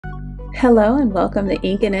Hello and welcome to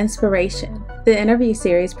Ink and Inspiration, the interview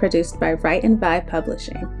series produced by Write and Vibe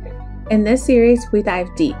Publishing. In this series, we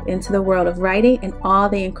dive deep into the world of writing and all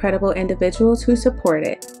the incredible individuals who support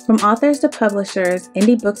it, from authors to publishers,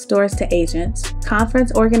 indie bookstores to agents,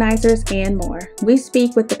 conference organizers, and more. We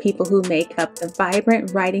speak with the people who make up the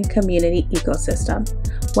vibrant writing community ecosystem.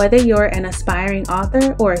 Whether you're an aspiring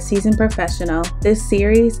author or a seasoned professional, this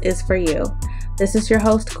series is for you. This is your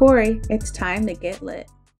host, Corey. It's time to get lit.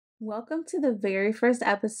 Welcome to the very first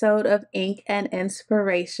episode of Ink and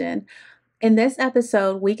Inspiration. In this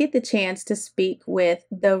episode, we get the chance to speak with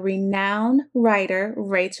the renowned writer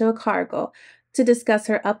Rachel Cargle to discuss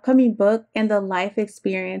her upcoming book and the life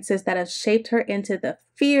experiences that have shaped her into the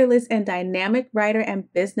fearless and dynamic writer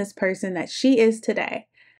and business person that she is today.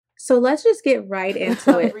 So let's just get right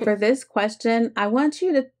into it. For this question, I want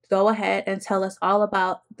you to go ahead and tell us all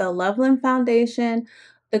about the Loveland Foundation,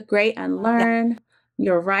 the Great Unlearn,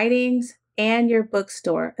 your writings, and your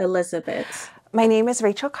bookstore, Elizabeth's. My name is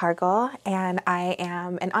Rachel Cargle, and I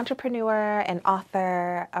am an entrepreneur, an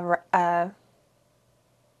author, I'm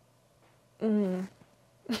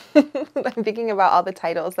thinking about all the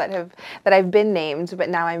titles that I've been named, but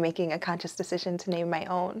now I'm making a conscious decision to name my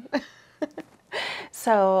own.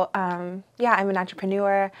 So, I'm an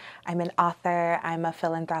entrepreneur, I'm an author, I'm a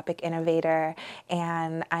philanthropic innovator,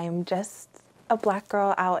 and I'm just a Black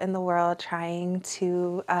girl out in the world trying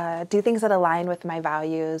to do things that align with my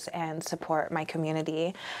values and support my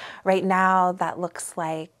community. Right now, that looks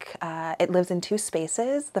like it lives in two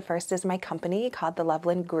spaces. The first is my company called the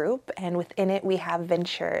Loveland Group, and within it we have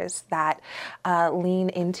ventures that lean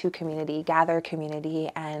into community, gather community,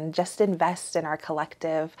 and just invest in our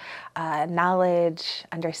collective knowledge,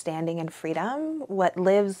 understanding, and freedom. What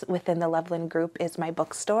lives within the Loveland Group is my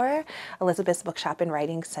bookstore, Elizabeth's Bookshop and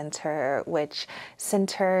Writing Center, which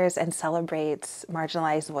centers and celebrates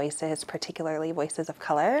marginalized voices, particularly voices of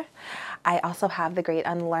color. I also have the Great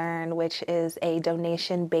Unlearn, which is a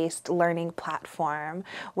donation-based learning platform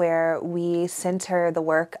where we center the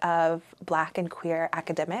work of Black and queer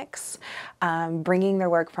academics, bringing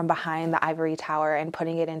their work from behind the ivory tower and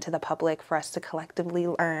putting it into the public for us to collectively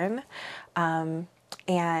learn. And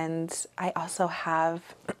I also have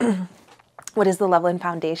what is the Loveland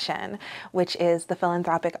Foundation, which is the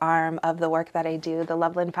philanthropic arm of the work that I do. The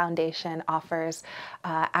Loveland Foundation offers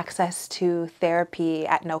access to therapy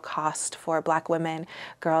at no cost for Black women,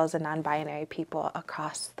 girls, and non-binary people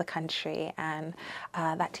across the country. And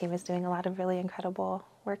that team is doing a lot of really incredible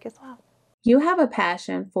work as well. You have a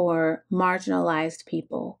passion for marginalized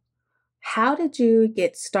people. How did you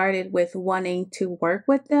get started with wanting to work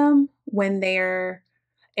with them when they're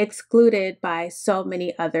excluded by so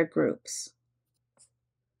many other groups?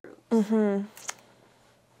 I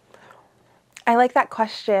like that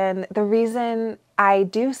question. The reason I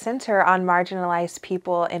do center on marginalized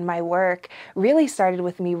people in my work really started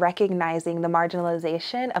with me recognizing the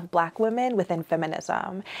marginalization of Black women within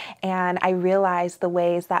feminism. And I realized the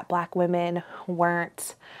ways that Black women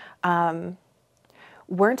weren't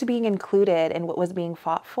being included in what was being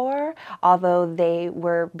fought for, although they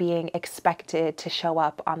were being expected to show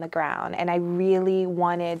up on the ground. And I really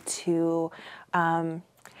wanted to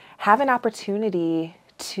have an opportunity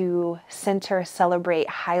to center, celebrate,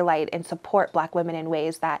 highlight, and support Black women in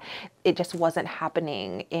ways that it just wasn't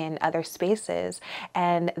happening in other spaces.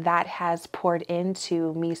 And that has poured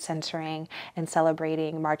into me centering and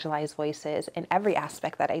celebrating marginalized voices in every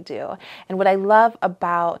aspect that I do. And what I love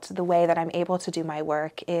about the way that I'm able to do my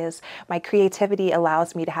work is my creativity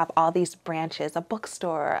allows me to have all these branches, a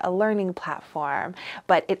bookstore, a learning platform,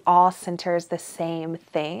 but it all centers the same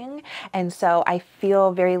thing. And so I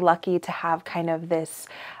feel very lucky to have kind of this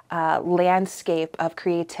landscape of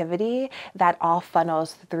creativity that all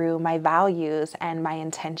funnels through my values and my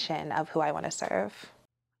intention of who I want to serve.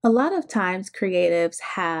 A lot of times creatives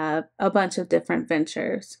have a bunch of different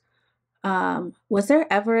ventures. Was there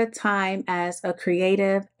ever a time as a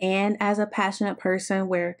creative and as a passionate person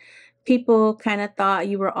where people kind of thought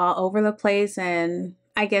you were all over the place and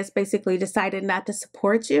I guess basically decided not to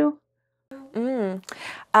support you?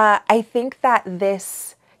 I think that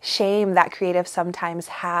this shame that creatives sometimes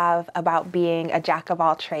have about being a jack of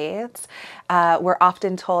all trades. We're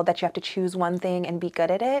often told that you have to choose one thing and be good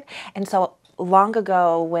at it. And so long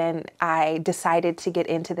ago, when I decided to get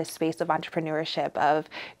into this space of entrepreneurship, of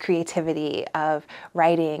creativity, of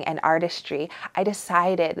writing and artistry, I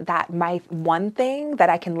decided that my one thing that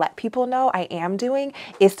I can let people know I am doing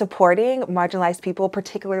is supporting marginalized people,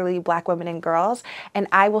 particularly Black women and girls. And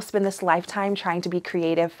I will spend this lifetime trying to be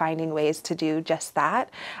creative, finding ways to do just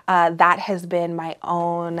that. That has been my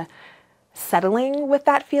own settling with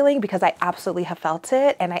that feeling, because I absolutely have felt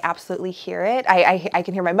it and I absolutely hear it. I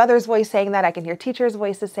can hear my mother's voice saying that. I can hear teachers'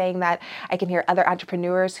 voices saying that. I can hear other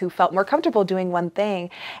entrepreneurs who felt more comfortable doing one thing.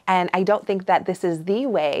 And I don't think that this is the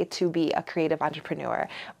way to be a creative entrepreneur,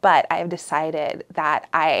 but I have decided that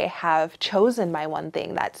I have chosen my one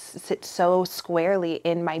thing that sits so squarely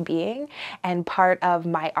in my being. And part of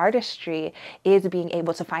my artistry is being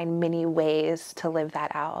able to find many ways to live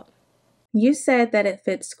that out. You said that it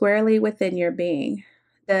fits squarely within your being.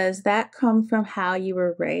 Does that come from how you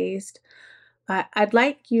were raised? I'd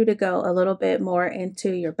like you to go a little bit more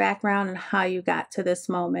into your background and how you got to this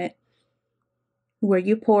moment. Were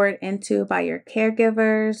you poured into by your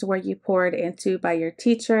caregivers? Were you poured into by your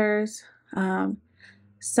teachers? Um,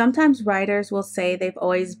 Sometimes writers will say they've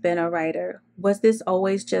always been a writer. Was this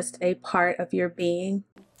always just a part of your being?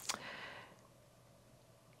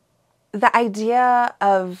 The idea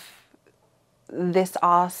of this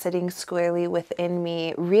all sitting squarely within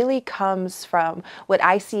me really comes from what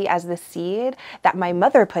I see as the seed that my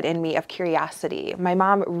mother put in me of curiosity. My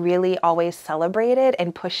mom really always celebrated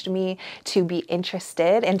and pushed me to be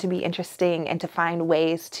interested and to be interesting and to find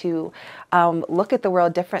ways to look at the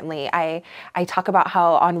world differently. I talk about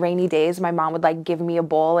how on rainy days my mom would like give me a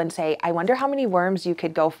bowl and say, I wonder how many worms you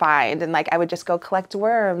could go find, and like I would just go collect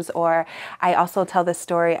worms. Or I also tell this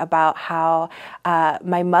story about how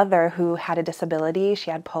my mother, who had a disability,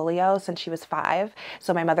 she had polio since she was 5,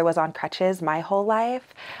 so my mother was on crutches my whole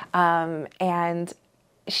life, and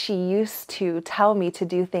she used to tell me to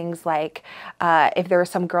do things like, if there were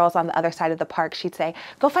some girls on the other side of the park, she'd say,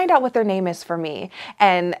 go find out what their name is for me.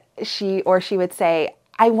 And she would say,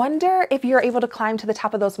 I wonder if you're able to climb to the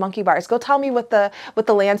top of those monkey bars. Go tell me what the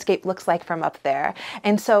landscape looks like from up there.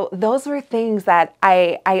 And so those were things that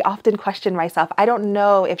I often question myself. I don't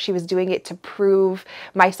know if she was doing it to prove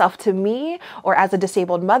myself to me, or as a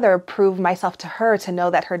disabled mother, prove myself to her, to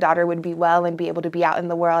know that her daughter would be well and be able to be out in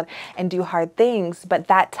the world and do hard things. But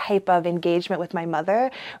that type of engagement with my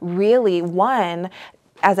mother really, one,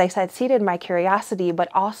 as I said, seeded my curiosity, but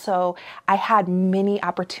also I had many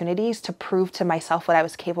opportunities to prove to myself what I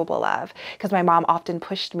was capable of, because my mom often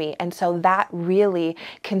pushed me. And so that really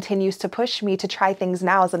continues to push me to try things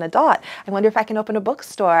now as an adult. I wonder if I can open a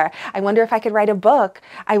bookstore. I wonder if I could write a book.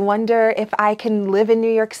 I wonder if I can live in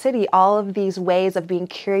New York City. All of these ways of being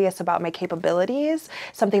curious about my capabilities,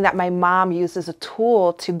 something that my mom used as a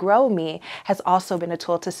tool to grow me, has also been a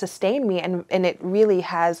tool to sustain me. And it really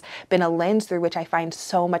has been a lens through which I find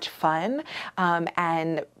so much fun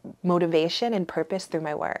and motivation and purpose through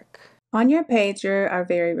my work. On your page, you are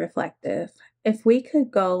very reflective. If we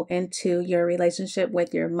could go into your relationship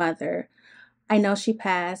with your mother, I know she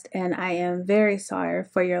passed, and I am very sorry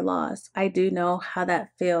for your loss. I do know how that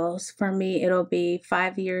feels. For me, it'll be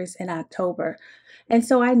 5 years in October. And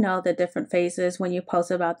so I know the different phases when you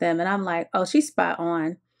post about them, and I'm like, oh, she's spot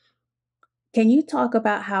on. Can you talk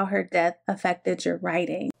about how her death affected your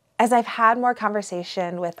writing? As I've had more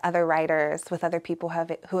conversation with other writers, with other people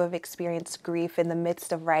who have experienced grief in the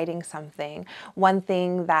midst of writing something, one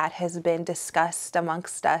thing that has been discussed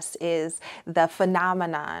amongst us is the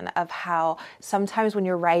phenomenon of how sometimes when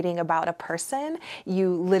you're writing about a person,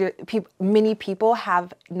 many people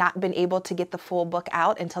have not been able to get the full book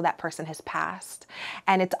out until that person has passed.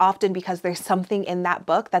 And it's often because there's something in that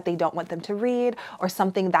book that they don't want them to read, or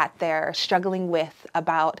something that they're struggling with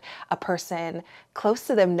about a person close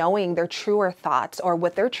to them, knowing their truer thoughts or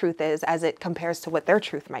what their truth is as it compares to what their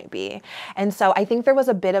truth might be. And so I think there was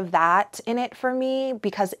a bit of that in it for me,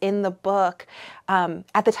 because in the book,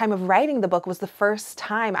 at the time of writing the book, was the first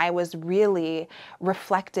time I was really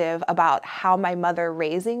reflective about how my mother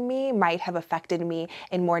raising me might have affected me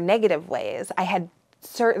in more negative ways. I had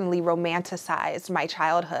certainly romanticized my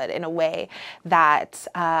childhood in a way that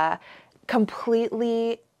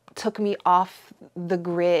completely took me off the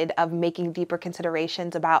grid of making deeper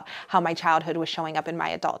considerations about how my childhood was showing up in my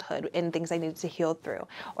adulthood, in things I needed to heal through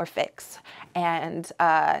or fix. And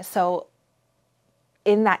so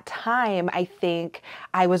in that time, I think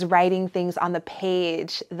I was writing things on the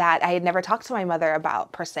page that I had never talked to my mother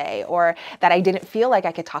about per se, or that I didn't feel like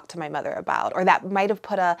I could talk to my mother about, or that might have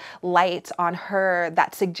put a light on her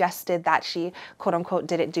that suggested that she, quote unquote,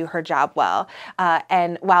 didn't do her job well.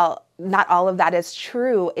 And while not all of that is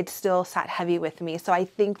true, it still sat heavy with me. So I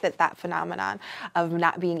think that phenomenon of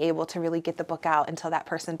not being able to really get the book out until that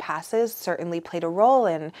person passes certainly played a role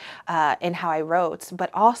in how I wrote. But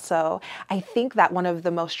also, I think that one of the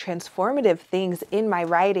most transformative things in my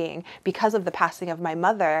writing, because of the passing of my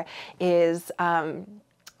mother, is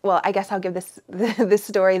well, I guess I'll give this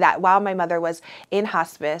story that while my mother was in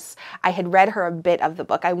hospice, I had read her a bit of the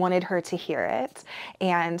book. I wanted her to hear it.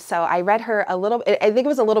 And so I read her a little, I think it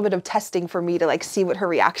was a little bit of testing for me to like see what her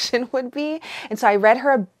reaction would be. And so I read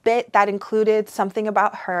her a bit that included something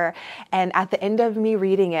about her. And at the end of me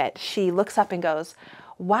reading it, she looks up and goes,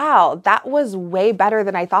 "Wow, that was way better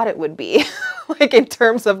than I thought it would be," like in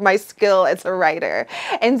terms of my skill as a writer.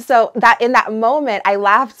 And so that in that moment, I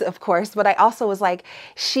laughed, of course, but I also was like,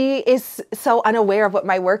 she is so unaware of what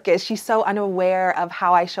my work is. She's so unaware of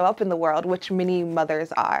how I show up in the world, which many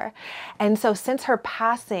mothers are. And so since her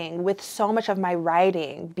passing, with so much of my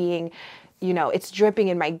writing being, you know, it's dripping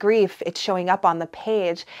in my grief, it's showing up on the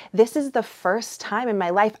page, this is the first time in my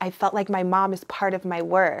life I felt like my mom is part of my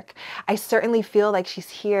work. I certainly feel like she's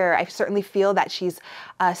here. I certainly feel that she's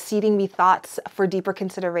seeding me thoughts for deeper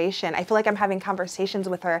consideration. I feel like I'm having conversations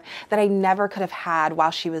with her that I never could have had while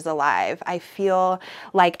she was alive. I feel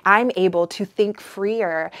like I'm able to think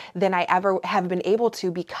freer than I ever have been able to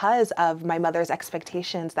because of my mother's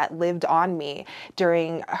expectations that lived on me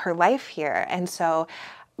during her life here. And so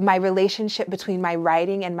my relationship between my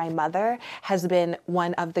writing and my mother has been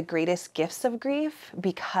one of the greatest gifts of grief,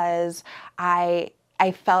 because I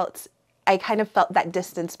kind of felt that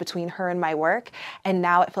distance between her and my work. And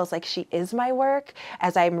now it feels like she is my work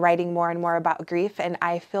as I'm writing more and more about grief. And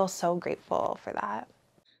I feel so grateful for that.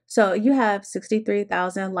 So you have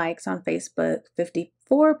 63,000 likes on Facebook,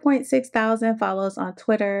 54.6 thousand follows on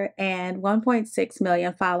Twitter, and 1.6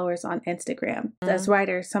 million followers on Instagram. As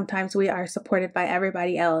writers, sometimes we are supported by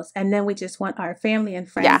everybody else, and then we just want our family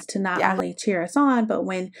and friends to not only cheer us on, but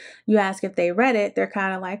when you ask if they read it, they're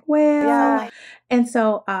kind of like, well. And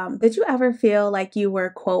so did you ever feel like you were,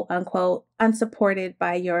 quote unquote, unsupported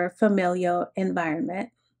by your familial environment?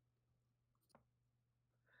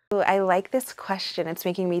 Ooh, I like this question. It's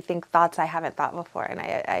making me think thoughts I haven't thought before, and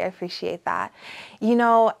I appreciate that. You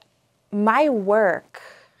know, my work,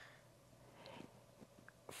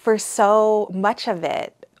 for so much of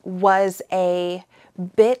it, was a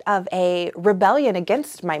bit of a rebellion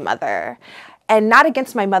against my mother. And not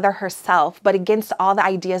against my mother herself, but against all the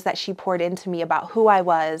ideas that she poured into me about who I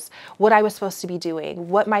was, what I was supposed to be doing,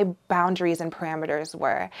 what my boundaries and parameters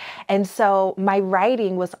were. And so my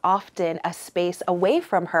writing was often a space away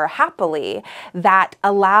from her, happily, that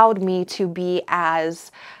allowed me to be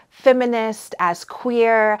as feminist, as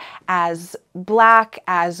queer, as Black,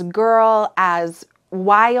 as girl, as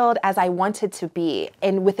wild as I wanted to be,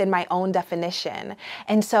 and within my own definition.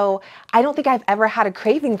 And so I don't think I've ever had a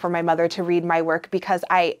craving for my mother to read my work, because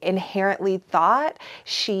I inherently thought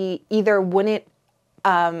she either wouldn't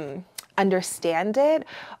understand it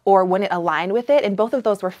or wouldn't align with it. And both of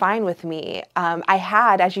those were fine with me. I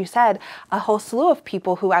had, as you said, a whole slew of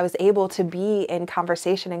people who I was able to be in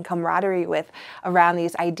conversation and camaraderie with around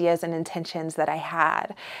these ideas and intentions that I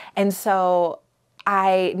had. And so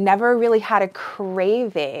I never really had a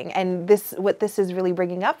craving. And what this is really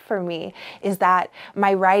bringing up for me is that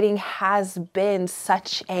my writing has been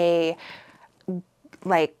such a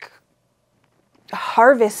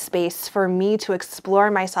harvest space for me to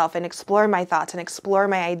explore myself and explore my thoughts and explore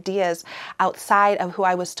my ideas outside of who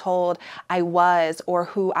I was told I was, or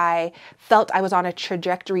who I felt I was on a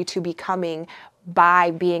trajectory to becoming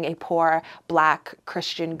by being a poor Black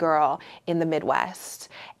Christian girl in the Midwest.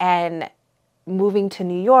 And moving to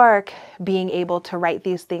New York, being able to write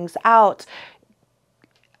these things out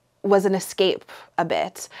was an escape a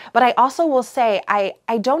bit. But I also will say,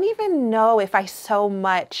 I don't even know if I so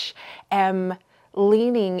much am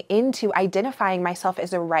leaning into identifying myself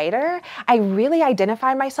as a writer. I really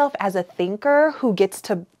identify myself as a thinker who gets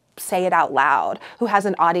to say it out loud, who has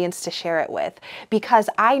an audience to share it with, because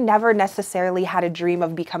I never necessarily had a dream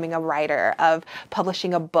of becoming a writer, of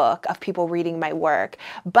publishing a book, of people reading my work,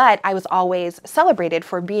 but I was always celebrated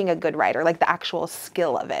for being a good writer, like the actual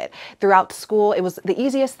skill of it. Throughout school, it was the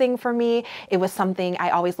easiest thing for me. It was something I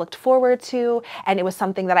always looked forward to, and it was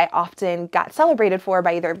something that I often got celebrated for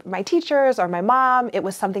by either my teachers or my mom. It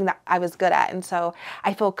was something that I was good at, and so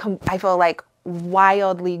I feel like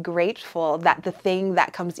wildly grateful that the thing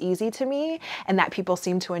that comes easy to me and that people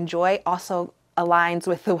seem to enjoy also aligns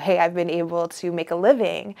with the way I've been able to make a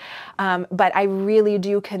living. But I really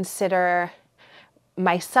do consider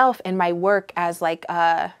myself and my work as like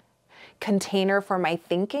a container for my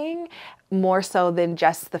thinking, more so than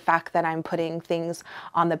just the fact that I'm putting things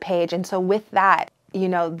on the page. And so with that, you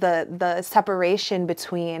know, the separation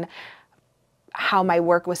between how my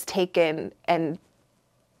work was taken and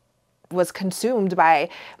was consumed by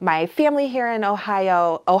my family here in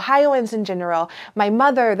Ohio, Ohioans in general, my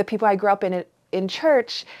mother, the people I grew up in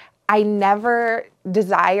church, I never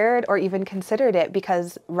desired or even considered it,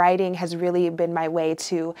 because writing has really been my way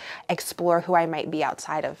to explore who I might be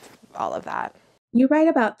outside of all of that. You write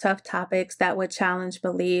about tough topics that would challenge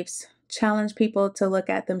beliefs, challenge people to look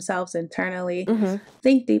at themselves internally, Mm-hmm.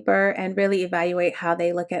 think deeper, and really evaluate how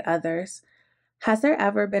they look at others. Has there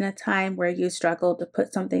ever been a time where you struggled to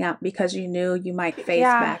put something out because you knew you might face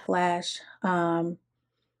Yeah. backlash?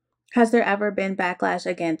 Has there ever been backlash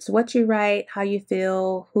against what you write, how you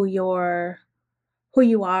feel, who you are,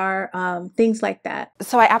 things like that?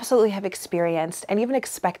 So I absolutely have experienced and even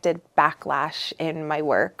expected backlash in my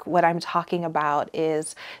work. What I'm talking about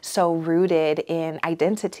is so rooted in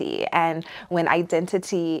identity. And when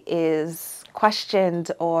identity is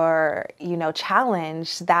questioned or,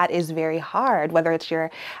 challenged, that is very hard, whether it's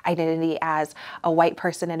your identity as a white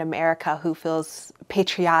person in America who feels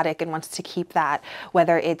patriotic and wants to keep that,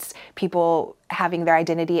 whether it's people having their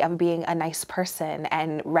identity of being a nice person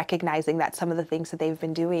and recognizing that some of the things that they've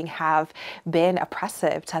been doing have been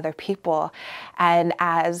oppressive to other people. And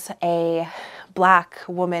as a Black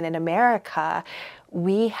woman in America,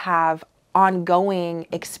 we have ongoing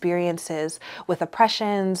experiences with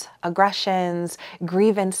oppressions, aggressions,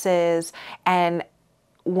 grievances. And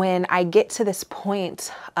when I get to this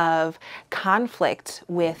point of conflict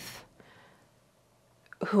with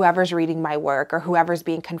whoever's reading my work or whoever's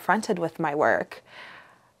being confronted with my work,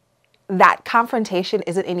 that confrontation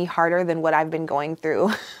isn't any harder than what I've been going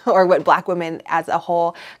through or what Black women as a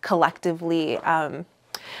whole collectively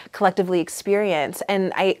experience.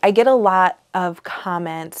 And I get a lot of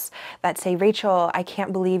comments that say, Rachel, I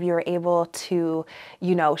can't believe you were able to,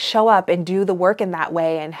 show up and do the work in that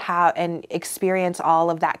way and experience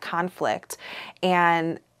all of that conflict.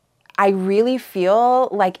 And I really feel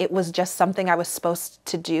like it was just something I was supposed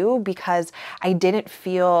to do, because I didn't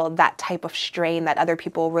feel that type of strain that other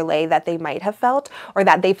people relay that they might have felt, or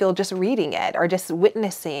that they feel just reading it or just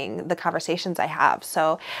witnessing the conversations I have.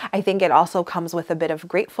 So I think it also comes with a bit of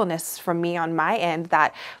gratefulness from me on my end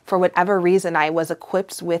that for whatever reason I was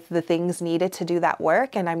equipped with the things needed to do that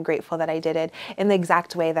work, and I'm grateful that I did it in the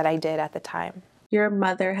exact way that I did at the time. Your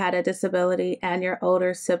mother had a disability and your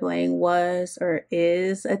older sibling was or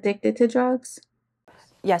is addicted to drugs?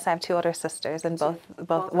 Yes, I have two older sisters, and both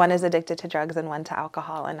one is addicted to drugs and one to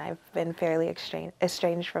alcohol, and I've been fairly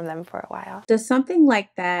estranged from them for a while. Does something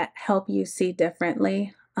like that help you see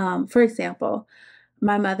differently? For example,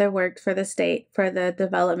 my mother worked for the state for the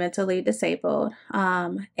developmentally disabled,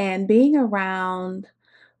 and being around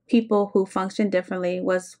people who function differently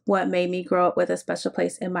was what made me grow up with a special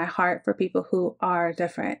place in my heart for people who are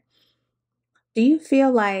different. Do you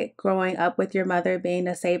feel like growing up with your mother being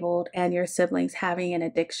disabled and your siblings having an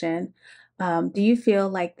addiction, do you feel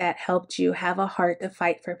like that helped you have a heart to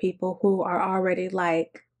fight for people who are already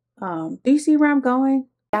do you see where I'm going?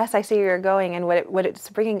 Yes, I see where you're going, and what it's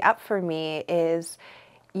bringing up for me is,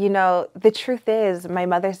 the truth is my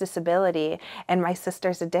mother's disability and my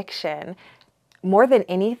sister's addiction, more than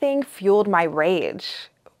anything, fueled my rage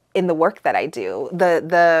in the work that I do.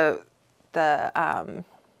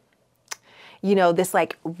 This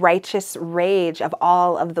like righteous rage of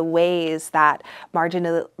all of the ways that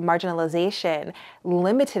marginalization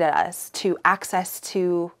limited us to access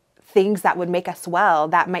to things that would make us well,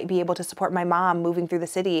 that might be able to support my mom moving through the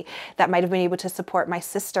city, that might have been able to support my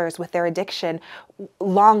sisters with their addiction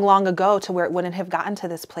long, long ago to where it wouldn't have gotten to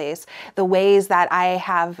this place. The ways that I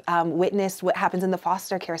have witnessed what happens in the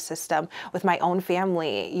foster care system with my own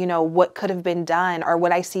family, what could have been done or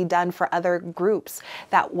what I see done for other groups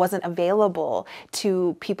that wasn't available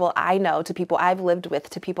to people I know, to people I've lived with,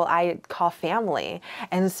 to people I call family.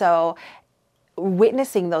 And so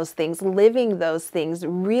witnessing those things, living those things,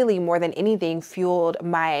 really more than anything fueled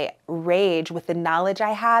my rage with the knowledge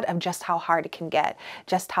I had of just how hard it can get,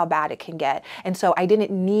 just how bad it can get. And so I didn't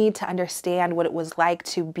need to understand what it was like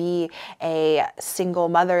to be a single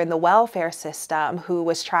mother in the welfare system who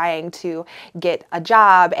was trying to get a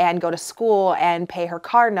job and go to school and pay her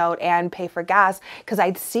car note and pay for gas, because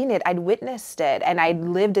I'd seen it, I'd witnessed it, and I'd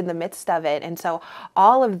lived in the midst of it. And so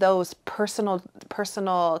all of those personal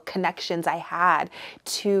connections I had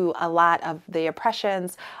to a lot of the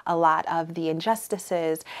oppressions, a lot of the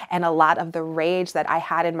injustices, and a lot of the rage that I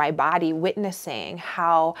had in my body, witnessing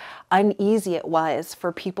how uneasy it was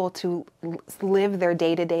for people to live their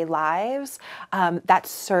day-to-day lives, that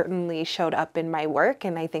certainly showed up in my work,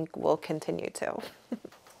 and I think will continue to.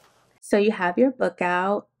 So you have your book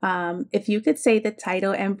out. If you could say the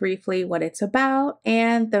title and briefly what it's about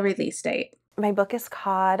and the release date. My book is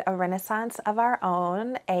called A Renaissance of Our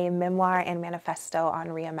Own, a memoir and manifesto on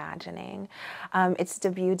reimagining. Its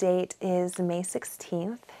debut date is May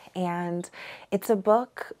 16th, And it's a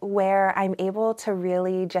book where I'm able to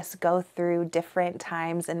really just go through different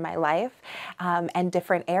times in my life and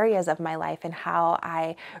different areas of my life and how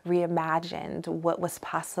I reimagined what was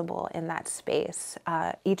possible in that space.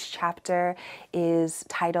 Each chapter is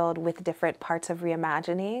titled with different parts of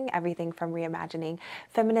reimagining, everything from reimagining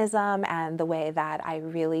feminism and the way that I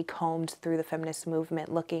really combed through the feminist movement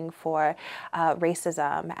looking for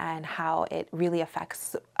racism and how it really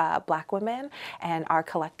affects Black women and our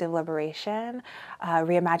collective liberation,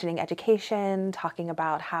 reimagining education, talking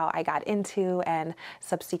about how I got into and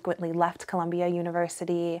subsequently left Columbia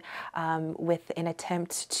University with an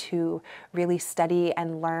attempt to really study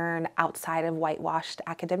and learn outside of whitewashed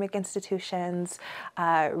academic institutions,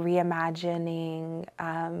 reimagining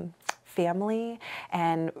family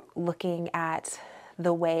and looking at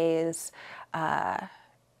the ways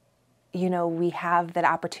we have that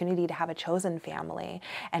opportunity to have a chosen family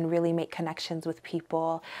and really make connections with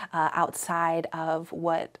people outside of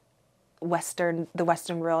what the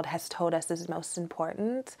Western world has told us is most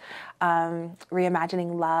important.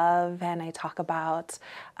 Reimagining love, and I talk about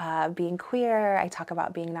being queer, I talk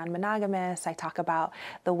about being non-monogamous, I talk about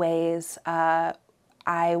the ways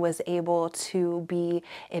I was able to be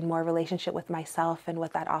in more relationship with myself and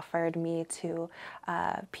what that offered me to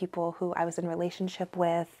people who I was in relationship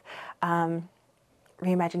with.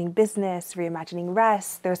 Reimagining business, reimagining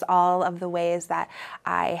rest. There's all of the ways that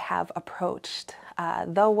I have approached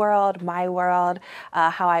the world, my world,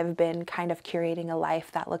 how I've been kind of curating a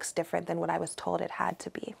life that looks different than what I was told it had to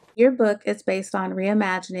be. Your book is based on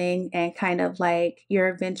reimagining and kind of like your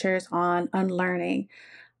adventures on unlearning.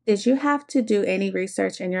 Did you have to do any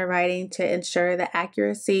research in your writing to ensure the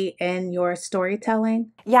accuracy in your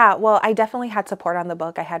storytelling? Yeah, well, I definitely had support on the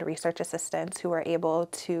book. I had research assistants who were able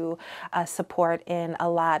to support in a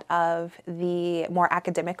lot of the more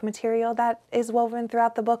academic material that is woven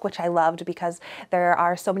throughout the book, which I loved because there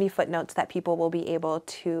are so many footnotes that people will be able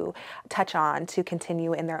to touch on to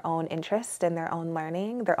continue in their own interest, in their own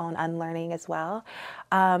learning, their own unlearning as well.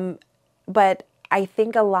 But I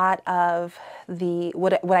think a lot of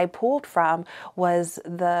what I pulled from was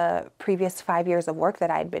the previous 5 years of work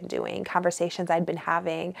that I'd been doing, conversations I'd been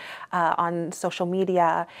having on social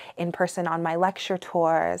media, in person on my lecture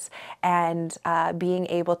tours, and being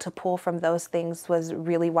able to pull from those things was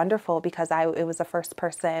really wonderful because it was a first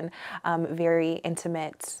person, very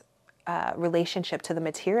intimate relationship to the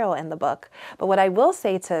material in the book. But what I will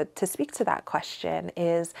say to speak to that question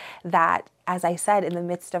is that, as I said, in the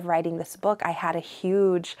midst of writing this book, I had a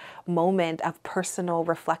huge moment of personal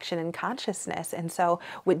reflection and consciousness. And so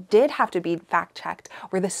what did have to be fact-checked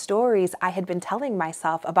were the stories I had been telling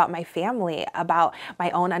myself about my family, about my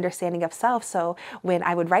own understanding of self. So when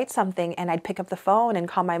I would write something and I'd pick up the phone and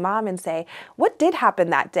call my mom and say, what did happen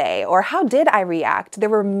that day? Or how did I react? There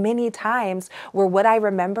were many times where what I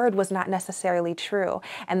remembered was not necessarily true.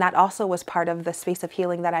 And that also was part of the space of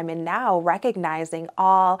healing that I'm in now, recognizing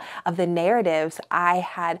all of the narratives I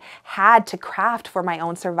had to craft for my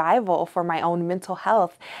own survival, for my own mental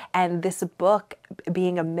health. And this book,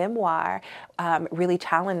 being a memoir, really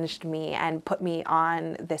challenged me and put me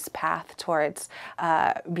on this path towards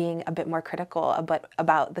being a bit more critical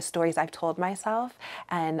about the stories I've told myself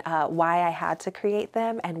and why I had to create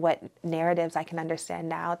them and what narratives I can understand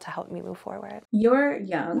now to help me move forward. You're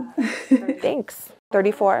young. Thanks.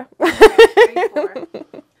 34. 34.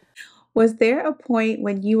 Was there a point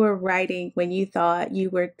when you were writing when you thought you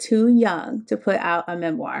were too young to put out a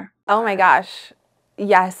memoir? Oh my gosh.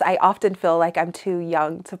 Yes, I often feel like I'm too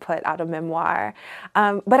young to put out a memoir.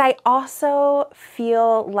 But I also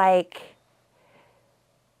feel like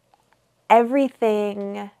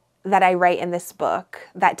everything that I write in this book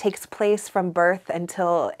that takes place from birth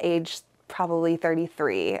until age probably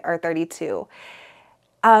 33 or 32,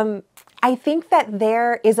 I think that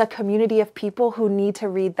there is a community of people who need to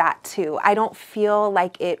read that too. I don't feel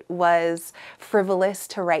like it was frivolous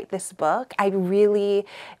to write this book. I really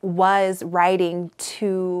was writing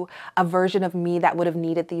to a version of me that would have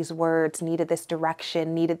needed these words, needed this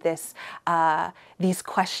direction, needed this these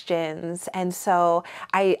questions. And so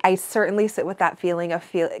I certainly sit with that feeling of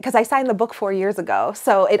because I signed the book 4 years ago.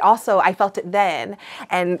 So I felt it then,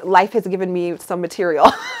 and life has given me some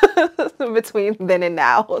material between then and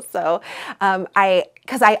now. So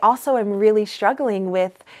because I also am really struggling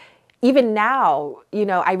with even now, you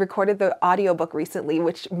know, I recorded the audiobook recently,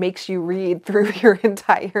 which makes you read through your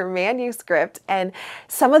entire manuscript. And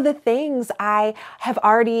some of the things I have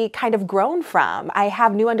already kind of grown from, I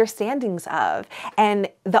have new understandings of. And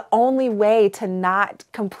the only way to not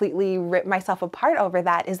completely rip myself apart over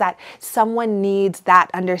that is that someone needs that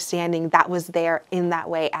understanding that was there in that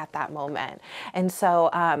way at that moment. And so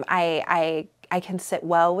I can sit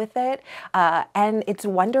well with it, and it's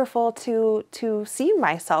wonderful to see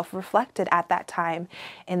myself reflected at that time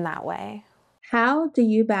in that way. How do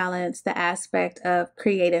you balance the aspect of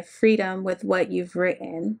creative freedom with what you've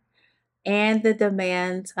written and the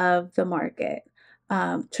demands of the market?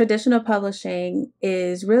 Traditional publishing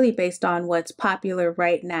is really based on what's popular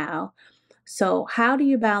right now. So, how do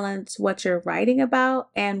you balance what you're writing about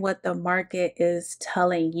and what the market is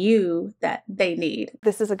telling you that they need?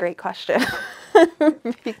 This is a great question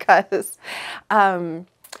because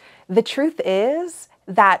the truth is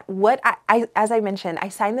that what as I mentioned, I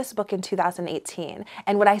signed this book in 2018.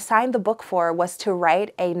 And what I signed the book for was to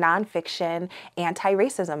write a nonfiction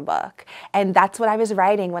anti-racism book. And that's what I was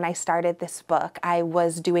writing when I started this book. I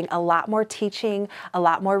was doing a lot more teaching, a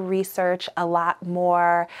lot more research, a lot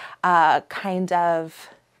more kind of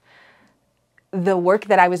the work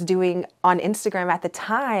that I was doing on Instagram at the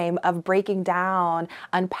time of breaking down,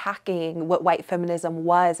 unpacking what white feminism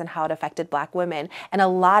was and how it affected Black women. And a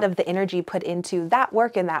lot of the energy put into that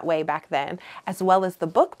work in that way back then, as well as the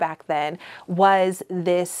book back then, was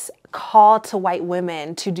this call to white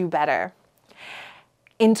women to do better.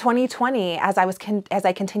 In 2020, as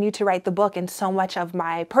I continued to write the book, and so much of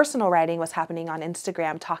my personal writing was happening on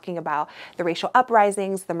Instagram, talking about the racial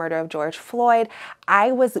uprisings, the murder of George Floyd,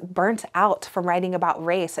 I was burnt out from writing about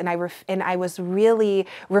race, and I was really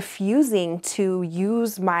refusing to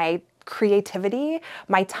use my creativity,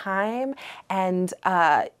 my time, and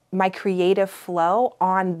my creative flow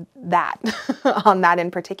on that, on that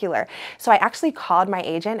in particular. So I actually called my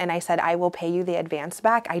agent and I said, I will pay you the advance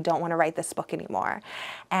back. I don't want to write this book anymore.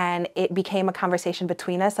 And it became a conversation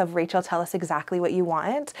between us of, Rachel, tell us exactly what you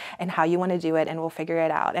want and how you want to do it, and we'll figure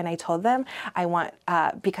it out. And I told them I want,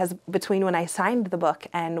 because between when I signed the book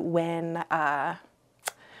and when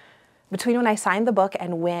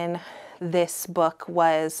this book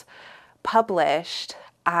was published,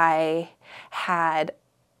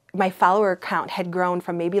 my follower count had grown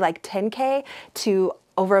from maybe like 10K to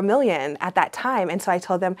over 1 million at that time. And so I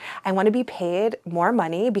told them, I want to be paid more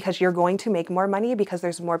money because you're going to make more money because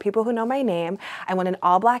there's more people who know my name. I want an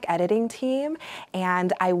all-Black editing team,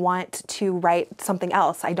 and I want to write something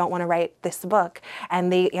else. I don't want to write this book.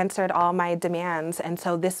 And they answered all my demands. And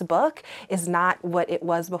so this book is not what it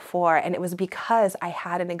was before. And it was because I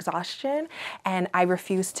had an exhaustion and I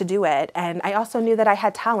refused to do it. And I also knew that I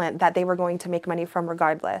had talent that they were going to make money from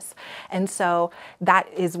regardless. And so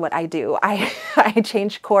that is what I do. I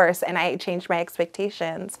changed course and I changed my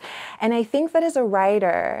expectations. And I think that as a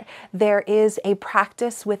writer, there is a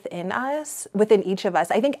practice within us, within each of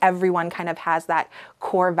us. I think everyone kind of has that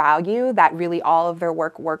core value that really all of their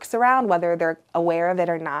work works around, whether they're aware of it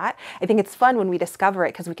or not. I think it's fun when we discover it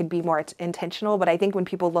because we can be more intentional. But I think when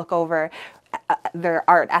people look over their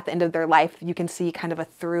art at the end of their life, you can see kind of a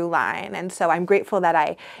through line. And so I'm grateful that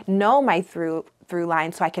I know my through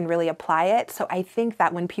line so I can really apply it. So I think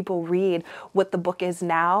that when people read what the book is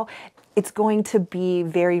now, it's going to be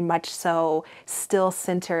very much so still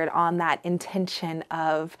centered on that intention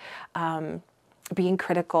of being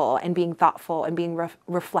critical and being thoughtful and being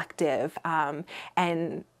reflective,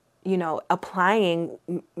 and applying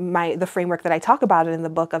the framework that I talk about in the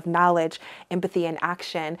book of knowledge, empathy, and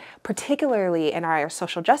action, particularly in our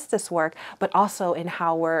social justice work, but also in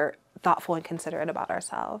how we're thoughtful and considerate about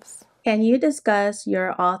ourselves. Can you discuss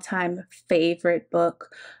your all-time favorite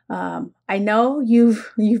book? I know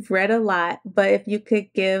you've read a lot, but if you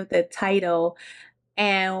could give the title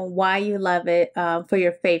and why you love it, for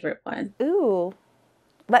your favorite one. Ooh.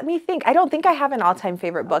 Let me think. I don't think I have an all-time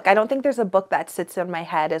favorite book. I don't think there's a book that sits in my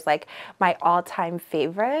head as like my all-time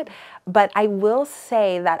favorite, but I will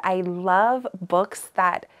say that I love books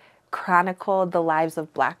that chronicle the lives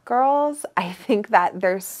of Black girls. I think that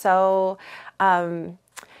they're so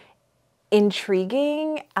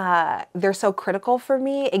intriguing. They're so critical for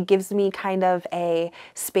me. It gives me kind of a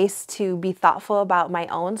space to be thoughtful about my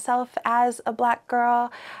own self as a Black girl.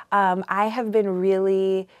 I have been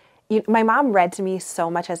really... My mom read to me so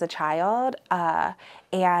much as a child,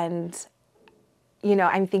 and you know,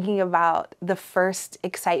 I'm thinking about the first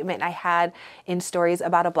excitement I had in stories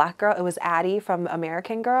about a Black girl. It was Addie from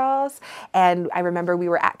American Girls. And I remember we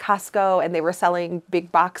were at Costco and they were selling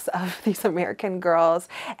big box of these American Girls.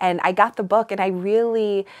 And I got the book and I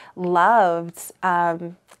really loved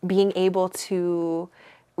being able to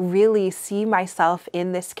really see myself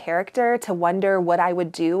in this character, to wonder what I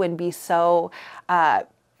would do and be so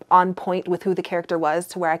on point with who the character was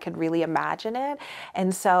to where I could really imagine it.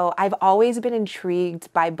 And so I've always been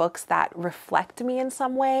intrigued by books that reflect me in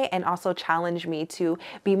some way and also challenge me to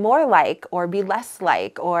be more like or be less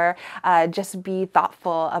like, or just be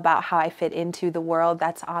thoughtful about how I fit into the world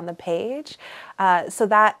that's on the page. So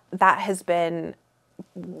that has been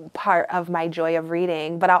part of my joy of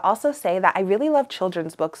reading. But I'll also say that I really love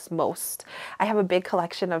children's books most. I have a big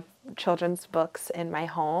collection of children's books in my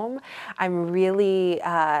home. I'm really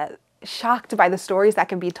shocked by the stories that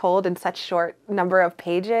can be told in such short number of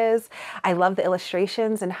pages. I love the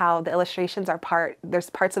illustrations and how the illustrations are there's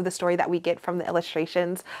parts of the story that we get from the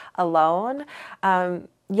illustrations alone.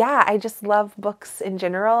 Yeah, I just love books in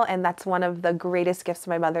general, and that's one of the greatest gifts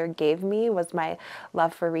my mother gave me, was my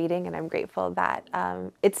love for reading, and I'm grateful that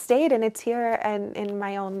it stayed and it's here and in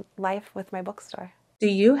my own life with my bookstore. Do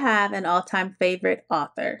you have an all-time favorite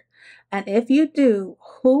author? And if you do,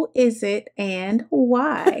 who is it and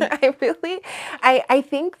why? I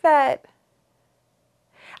think that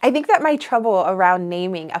my trouble around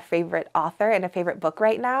naming a favorite author and a favorite book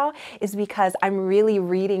right now is because I'm really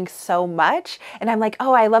reading so much and I'm like,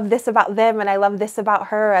 oh, I love this about them and I love this about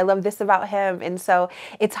her, I love this about him. And so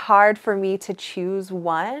it's hard for me to choose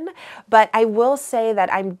one. But I will say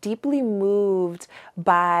that I'm deeply moved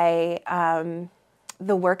by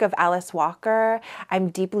the work of Alice Walker. I'm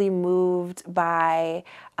deeply moved by,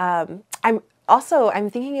 I'm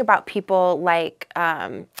thinking about people like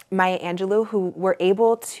Maya Angelou, who were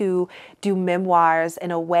able to do memoirs in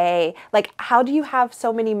a way, like, how do you have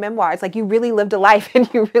so many memoirs? Like, you really lived a life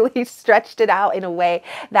and you really stretched it out in a way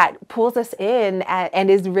that pulls us in and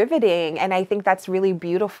is riveting. And I think that's really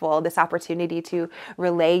beautiful, this opportunity to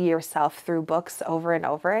relay yourself through books over and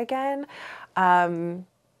over again.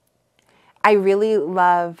 I really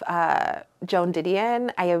love Joan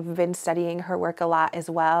Didion. I have been studying her work a lot as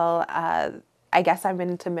well. I guess I'm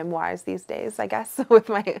into memoirs these days, I guess, with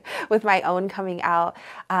my own coming out.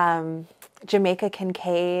 Jamaica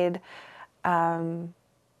Kincaid. I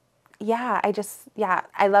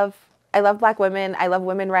love Black women. I love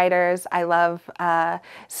women writers. I love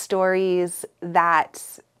stories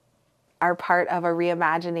that are part of a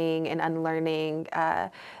reimagining and unlearning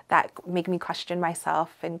that make me question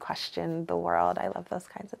myself and question the world. I love those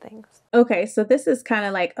kinds of things. Okay, so this is kind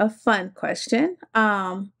of like a fun question.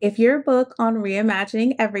 If your book on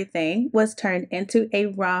reimagining everything was turned into a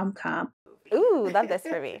rom-com. Ooh, love this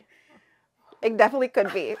for me. It definitely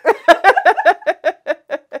could be.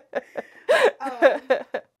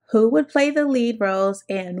 Who would play the lead roles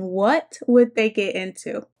and what would they get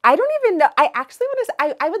into? I don't even know. I actually want to,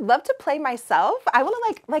 I would love to play myself. I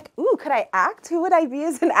want to ooh, could I act? Who would I be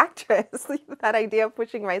as an actress? That idea of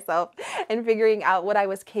pushing myself and figuring out what I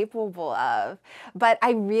was capable of. But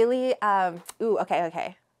I really,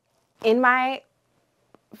 okay. In my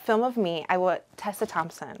film of me, I want Tessa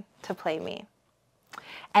Thompson to play me.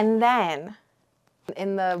 And then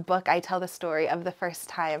in the book, I tell the story of the first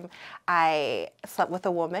time I slept with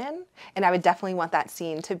a woman, and I would definitely want that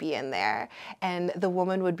scene to be in there. And the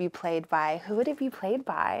woman would be played by, who would it be played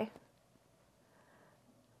by?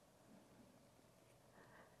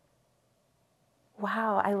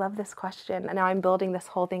 Wow, I love this question. And now I'm building this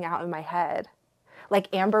whole thing out in my head. Like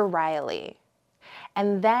Amber Riley.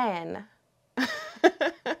 And then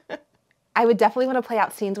I would definitely want to play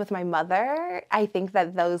out scenes with my mother. I think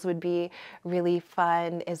that those would be really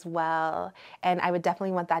fun as well. And I would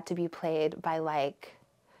definitely want that to be played by like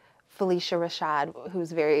Felicia Rashad,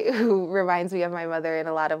 who reminds me of my mother in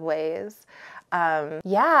a lot of ways.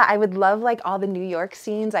 Yeah, I would love like all the New York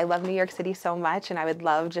scenes. I love New York City so much, and I would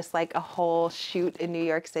love just like a whole shoot in New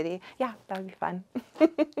York City. Yeah, that would be fun.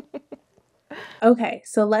 Okay,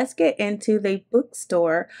 so let's get into the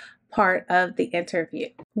bookstore part of the interview.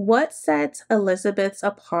 What sets Elizabeth's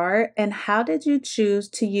apart, and how did you choose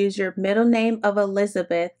to use your middle name of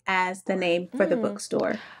Elizabeth as the name for the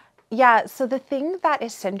bookstore? Yeah, so the thing that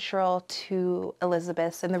is central to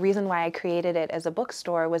Elizabeth's, and the reason why I created it as a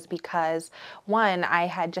bookstore, was because, one, I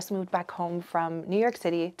had just moved back home from New York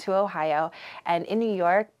City to Ohio, and in New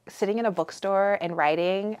York, sitting in a bookstore and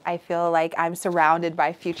writing, I feel like I'm surrounded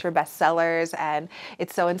by future bestsellers, and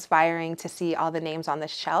it's so inspiring to see all the names on the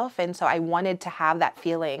shelf. And so I wanted to have that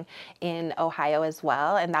feeling in Ohio as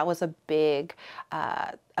well. And that was a big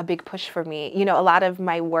push for me. You know, a lot of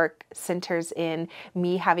my work centers in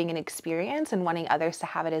me having an experience and wanting others to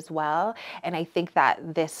have it as well. And I think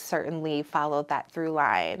that this certainly followed that through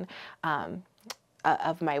line.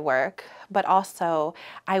 Of my work, but also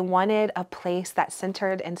I wanted a place that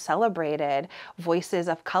centered and celebrated voices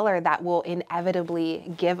of color that will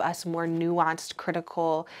inevitably give us more nuanced,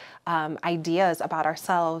 critical ideas about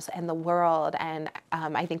ourselves and the world. And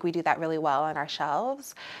I think we do that really well on our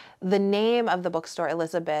shelves. The name of the bookstore,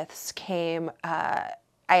 Elizabeth's, came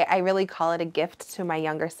I really call it a gift to my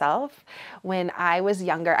younger self. When I was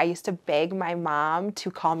younger, I used to beg my mom to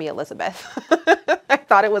call me Elizabeth. I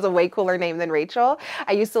thought it was a way cooler name than Rachel.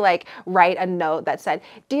 I used to like write a note that said,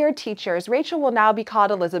 "Dear teachers, Rachel will now be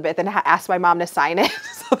called Elizabeth," and ask my mom to sign it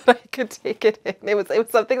so that I could take it in. It was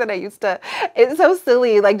something that I used to, it's so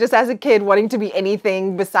silly, like just as a kid wanting to be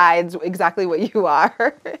anything besides exactly what you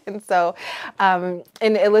are. And so, and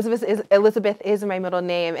Elizabeth is my middle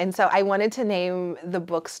name. And so I wanted to name the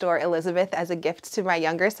bookstore Elizabeth as a gift to my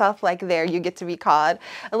younger self. Like, there, you get to be called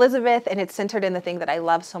Elizabeth. And it's centered in the thing that I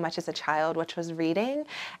loved so much as a child, which was reading.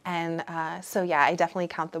 And so, yeah, I definitely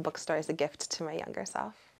count the bookstore as a gift to my younger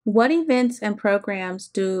self. What events and programs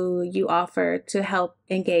do you offer to help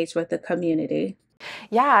engage with the community?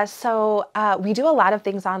 Yeah, so we do a lot of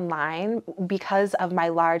things online because of my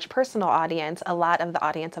large personal audience. A lot of the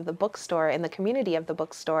audience of the bookstore and the community of the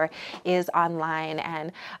bookstore is online,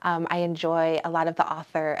 and I enjoy a lot of the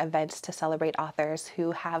author events to celebrate authors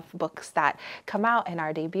who have books that come out and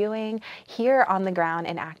are debuting. Here on the ground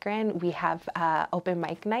in Akron, we have open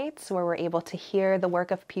mic nights where we're able to hear the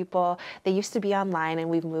work of people. They used to be online,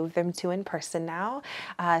 and we've moved them to in person now.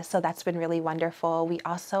 So that's been really wonderful. We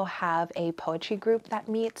also have a poetry group that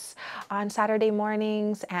meets on Saturday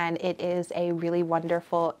mornings, and it is a really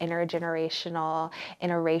wonderful intergenerational,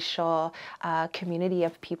 interracial community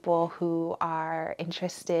of people who are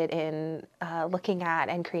interested in looking at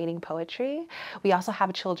and creating poetry. We also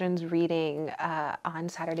have children's reading on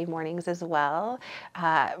Saturday mornings as well.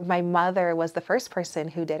 My mother was the first person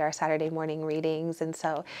who did our Saturday morning readings, and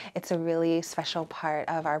so it's a really special part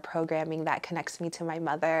of our programming that connects me to my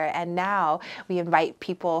mother. And now we invite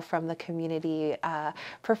people from the community,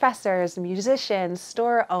 professors, musicians,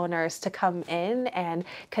 store owners, to come in and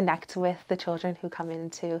connect with the children who come in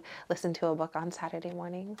to listen to a book on Saturday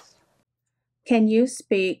mornings. Can you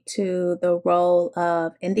speak to the role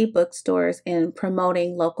of indie bookstores in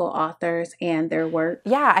promoting local authors and their work?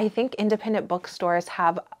 Yeah, I think independent bookstores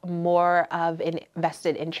have more of an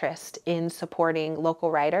vested interest in supporting local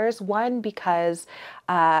writers. One, because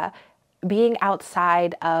being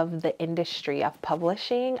outside of the industry of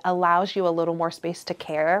publishing allows you a little more space to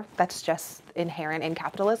care. That's just inherent in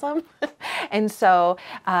capitalism. And so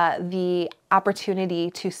the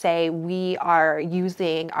opportunity to say we are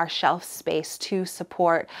using our shelf space to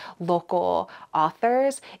support local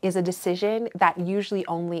authors is a decision that usually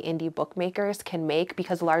only indie bookmakers can make,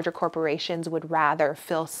 because larger corporations would rather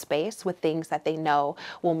fill space with things that they know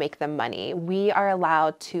will make them money. We are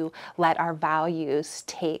allowed to let our values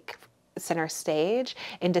take center stage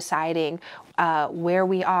in deciding where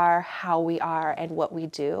we are, how we are, and what we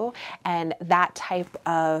do. And that type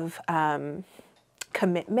of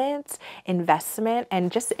commitment, investment,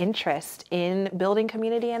 and just interest in building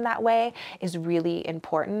community in that way is really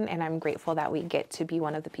important. And I'm grateful that we get to be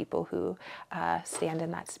one of the people who stand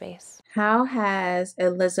in that space. How has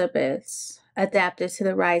Elizabeth's adapted to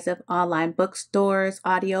the rise of online bookstores,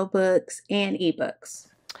 audiobooks, and ebooks?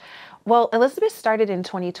 Well, Elizabeth started in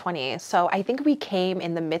 2020, so I think we came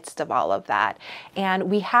in the midst of all of that. And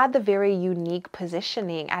we had the very unique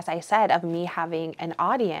positioning, as I said, of me having an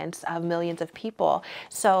audience of millions of people.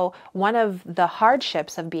 So one of the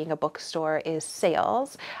hardships of being a bookstore is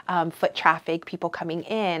sales, foot traffic, people coming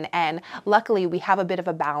in. And luckily, we have a bit of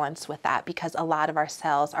a balance with that, because a lot of our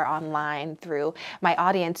sales are online through my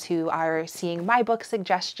audience who are seeing my book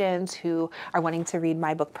suggestions, who are wanting to read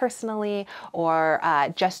my book personally, or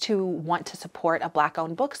just who want to support a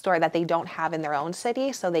Black-owned bookstore that they don't have in their own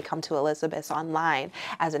city, so they come to Elizabeth's online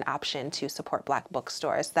as an option to support Black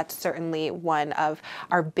bookstores. That's certainly one of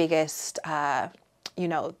our biggest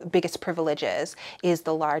biggest privileges, is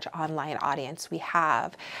the large online audience we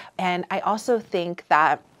have. And I also think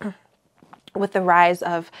that with the rise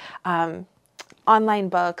of online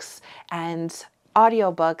books and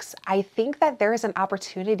audiobooks, I think that there is an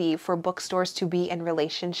opportunity for bookstores to be in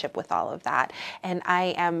relationship with all of that. And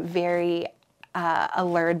I am very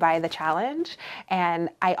allured by the challenge. And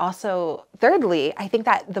I also, thirdly, I think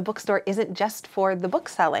that the bookstore isn't just for the book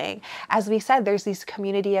selling. As we said, there's these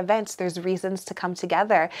community events, there's reasons to come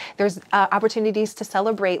together, there's opportunities to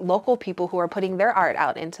celebrate local people who are putting their art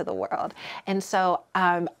out into the world. And so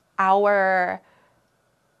our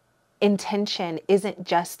intention isn't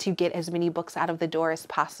just to get as many books out of the door as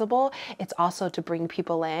possible. It's also to bring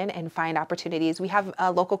people in and find opportunities. We have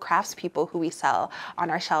local craftspeople who we sell on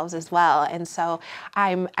our shelves as well. And so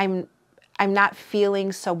I'm not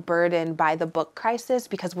feeling so burdened by the book crisis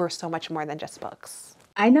because we're so much more than just books.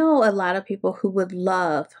 I know a lot of people who would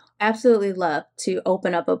love, absolutely love, to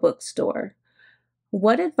open up a bookstore.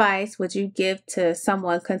 What advice would you give to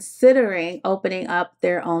someone considering opening up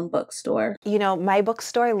their own bookstore? You know, my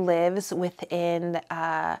bookstore lives within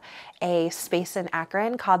a space in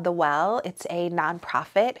Akron called The Well. It's a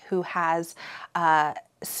nonprofit who has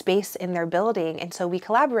space in their building, and so we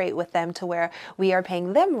collaborate with them to where we are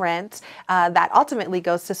paying them rent that ultimately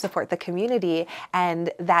goes to support the community,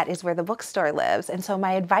 and that is where the bookstore lives. And so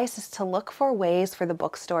my advice is to look for ways for the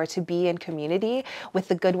bookstore to be in community with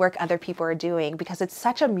the good work other people are doing, because it's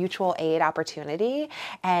such a mutual aid opportunity.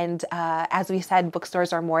 And as we said,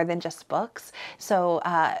 bookstores are more than just books. So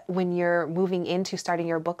when you're moving into starting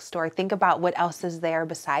your bookstore, think about what else is there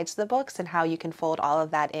besides the books and how you can fold all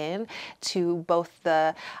of that in to both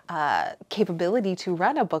the capability to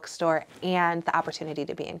run a bookstore and the opportunity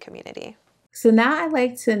to be in community. So now I'd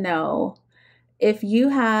like to know if you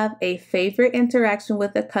have a favorite interaction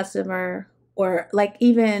with a customer, or like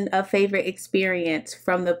even a favorite experience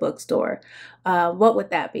from the bookstore. What would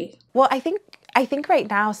that be? Well, I think right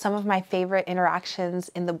now some of my favorite interactions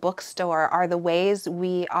in the bookstore are the ways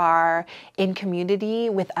we are in community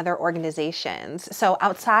with other organizations. So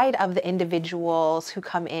outside of the individuals who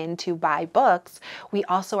come in to buy books, we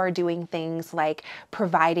also are doing things like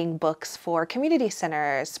providing books for community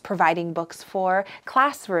centers, providing books for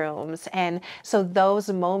classrooms. And so those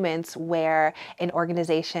moments where an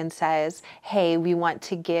organization says, hey, we want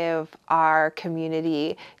to give our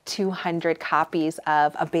community 200 copies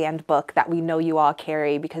of a banned book that we know you all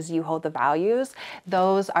carry because you hold the values.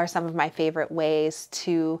 Those are some of my favorite ways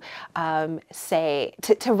to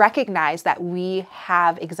to recognize that we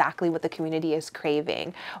have exactly what the community is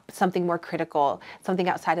craving, something more critical, something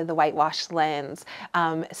outside of the whitewashed lens,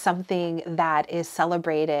 something that is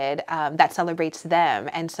celebrated, that celebrates them.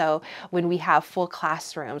 And so when we have full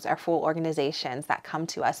classrooms or full organizations that come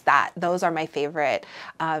to us, those are my favorite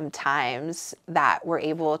times that we're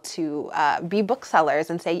able to be booksellers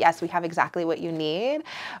and say, yes, we have exactly what you need.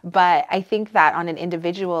 But I think that on an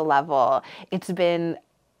individual level, it's been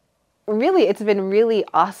really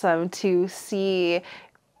awesome to see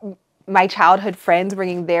my childhood friends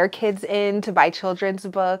bringing their kids in to buy children's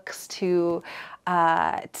books, to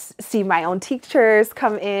see my own teachers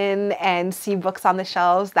come in and see books on the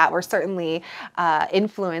shelves that were certainly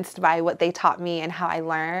influenced by what they taught me and how I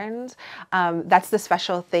learned. That's the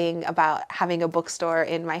special thing about having a bookstore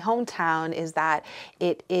in my hometown, is that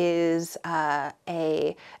it is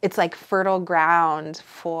it's like fertile ground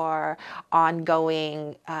for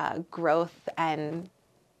ongoing growth and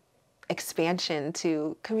expansion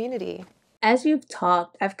to community. As you've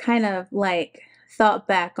talked, I've kind of like thought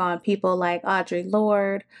back on people like Audre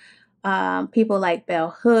Lorde, people like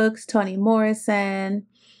Bell Hooks, Toni Morrison,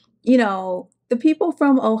 the people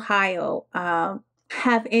from Ohio.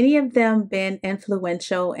 Have any of them been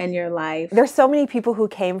influential in your life? There's so many people who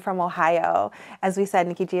came from Ohio. As we said,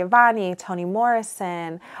 Nikki Giovanni, Toni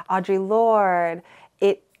Morrison, Audre Lorde.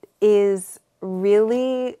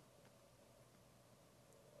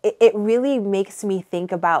 It really makes me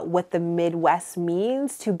think about what the Midwest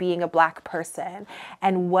means to being a Black person,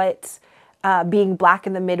 and what being Black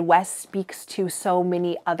in the Midwest speaks to so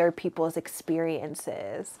many other people's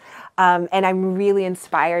experiences. And I'm really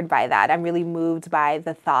inspired by that. I'm really moved by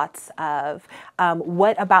the thoughts of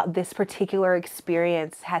what about this particular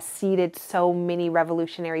experience has seeded so many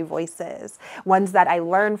revolutionary voices, ones that I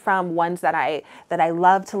learn from, ones that I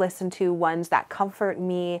love to listen to, ones that comfort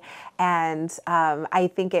me. And I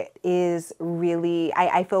think it is really,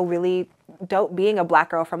 I feel really dope being a Black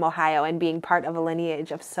girl from Ohio and being part of a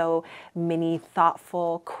lineage of so many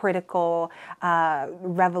thoughtful, critical,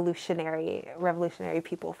 revolutionary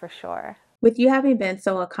people, for sure. With you having been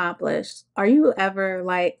so accomplished, are you ever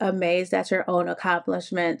like amazed at your own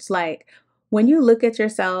accomplishments? Like when you look at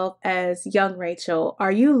yourself as young Rachel,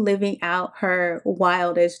 are you living out her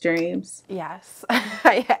wildest dreams? Yes.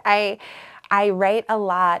 I write a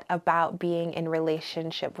lot about being in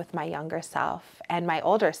relationship with my younger self and my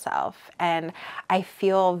older self. And I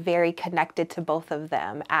feel very connected to both of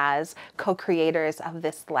them as co-creators of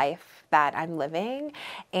this life that I'm living.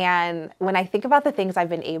 And when I think about the things I've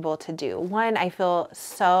been able to do, one, I feel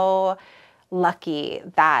so lucky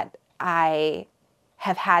that I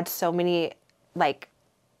have had so many like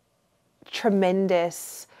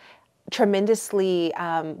tremendously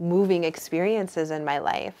moving experiences in my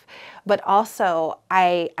life. But also,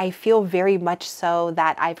 I feel very much so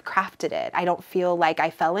that I've crafted it. I don't feel like I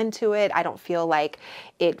fell into it. I don't feel like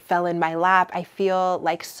it fell in my lap. I feel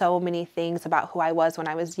like so many things about who I was when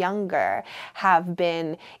I was younger have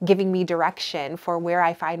been giving me direction for where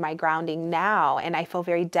I find my grounding now. And I feel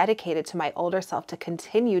very dedicated to my older self to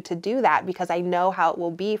continue to do that, because I know how it will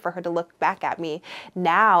be for her to look back at me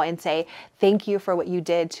now and say, thank you for what you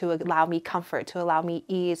did to allow me comfort, to allow me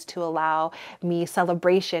ease, to allow me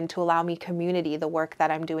celebration, to allow me community, the work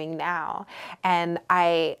that I'm doing now. And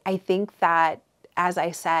I think that, as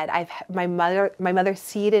I said, my mother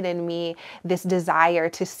seeded in me this desire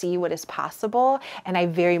to see what is possible, and I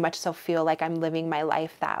very much so feel like I'm living my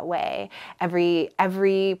life that way.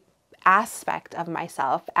 Every aspect of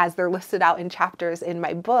myself, as they're listed out in chapters in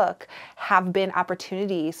my book, have been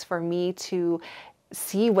opportunities for me to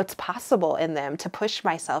see what's possible in them, to push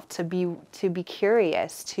myself, to be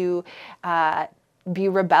curious, to be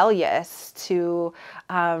rebellious, to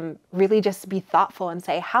really just be thoughtful and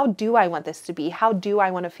say, how do I want this to be? How do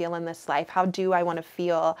I want to feel in this life? How do I want to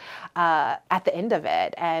feel at the end of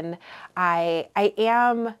it? And I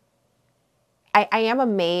am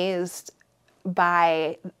amazed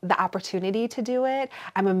by the opportunity to do it.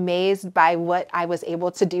 I'm amazed by what I was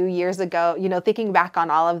able to do years ago, thinking back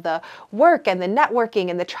on all of the work and the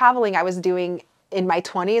networking and the traveling I was doing in my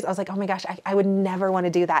 20s. I was like, oh my gosh, I would never want to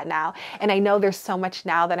do that now. And I know there's so much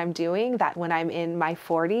now that I'm doing that when I'm in my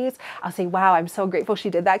 40s, I'll say, wow, I'm so grateful she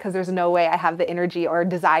did that, because there's no way I have the energy or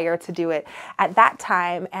desire to do it at that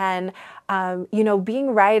time. And,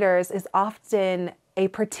 being writers is often a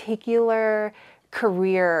particular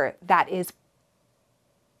career that is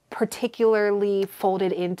particularly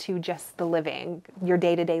folded into just the living, your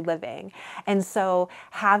day-to-day living. And so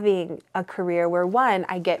having a career where, one,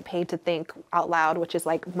 I get paid to think out loud, which is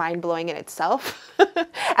like mind-blowing in itself.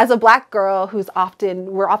 As a Black girl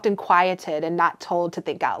we're often quieted and not told to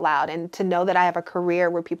think out loud. And to know that I have a career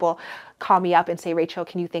where people call me up and say, Rachel,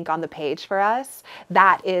 can you think on the page for us?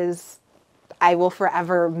 I will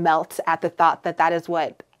forever melt at the thought that that is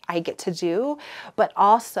what I get to do. But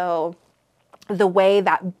also the way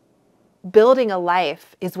that building a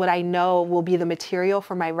life is what I know will be the material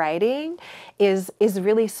for my writing is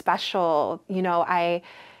really special.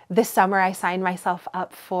 This summer I signed myself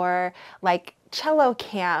up for like cello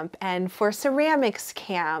camp and for ceramics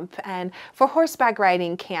camp and for horseback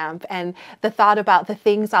riding camp. And the thought about the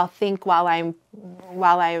things I'll think while I'm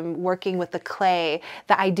working with the clay,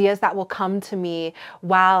 the ideas that will come to me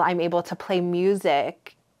while I'm able to play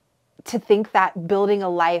music, to think that building a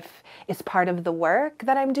life is part of the work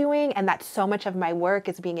that I'm doing, and that so much of my work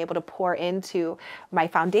is being able to pour into my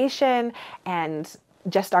foundation and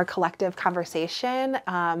just our collective conversation.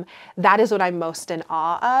 That is what I'm most in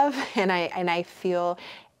awe of, and I feel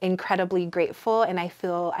incredibly grateful, and I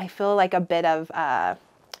feel like a bit of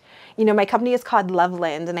my company is called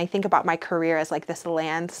Loveland, and I think about my career as like this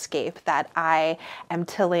landscape that I am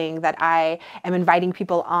tilling, that I am inviting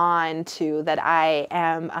people on to, that I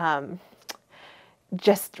am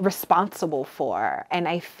just responsible for. And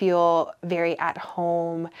I feel very at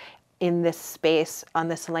home in this space, on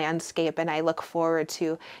this landscape, and I look forward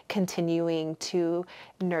to continuing to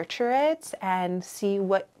nurture it and see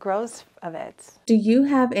what grows of it. Do you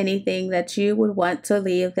have anything that you would want to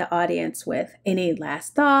leave the audience with? Any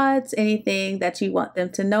last thoughts? Anything that you want them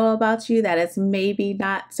to know about you that is maybe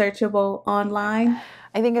not searchable online?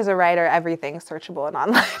 I think as a writer, everything's searchable and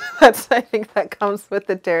online. I think that comes with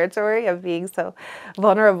the territory of being so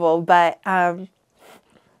vulnerable. But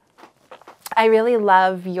I really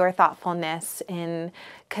love your thoughtfulness in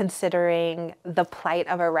considering the plight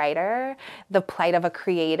of a writer, the plight of a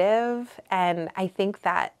creative. And I think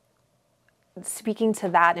that speaking to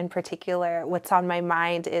that in particular, what's on my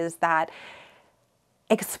mind is that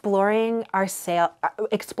exploring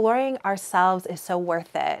ourselves is so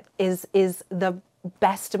worth it, is the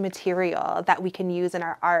best material that we can use in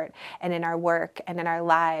our art and in our work and in our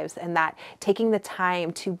lives, and that taking the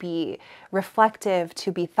time to be reflective,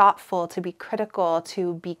 to be thoughtful, to be critical,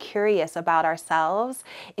 to be curious about ourselves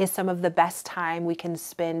is some of the best time we can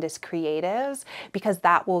spend as creatives, because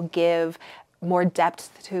that will give more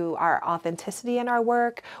depth to our authenticity in our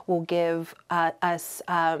work, will give us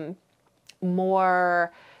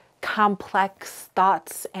more complex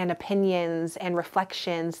thoughts and opinions and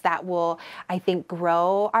reflections that will, I think,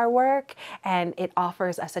 grow our work. And it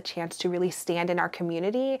offers us a chance to really stand in our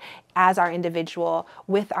community as our individual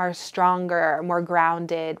with our stronger, more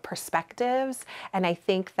grounded perspectives. And I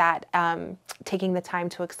think that taking the time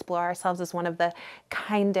to explore ourselves is one of the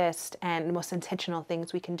kindest and most intentional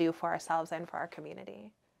things we can do for ourselves and for our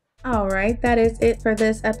community. All right, that is it for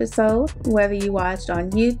this episode. Whether you watched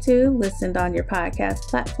on YouTube, listened on your podcast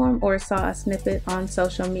platform, or saw a snippet on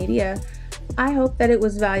social media, I hope that it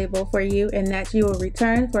was valuable for you and that you will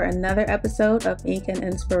return for another episode of Ink and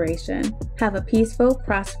Inspiration. Have a peaceful,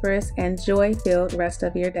 prosperous, and joy-filled rest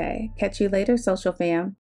of your day. Catch you later, social fam.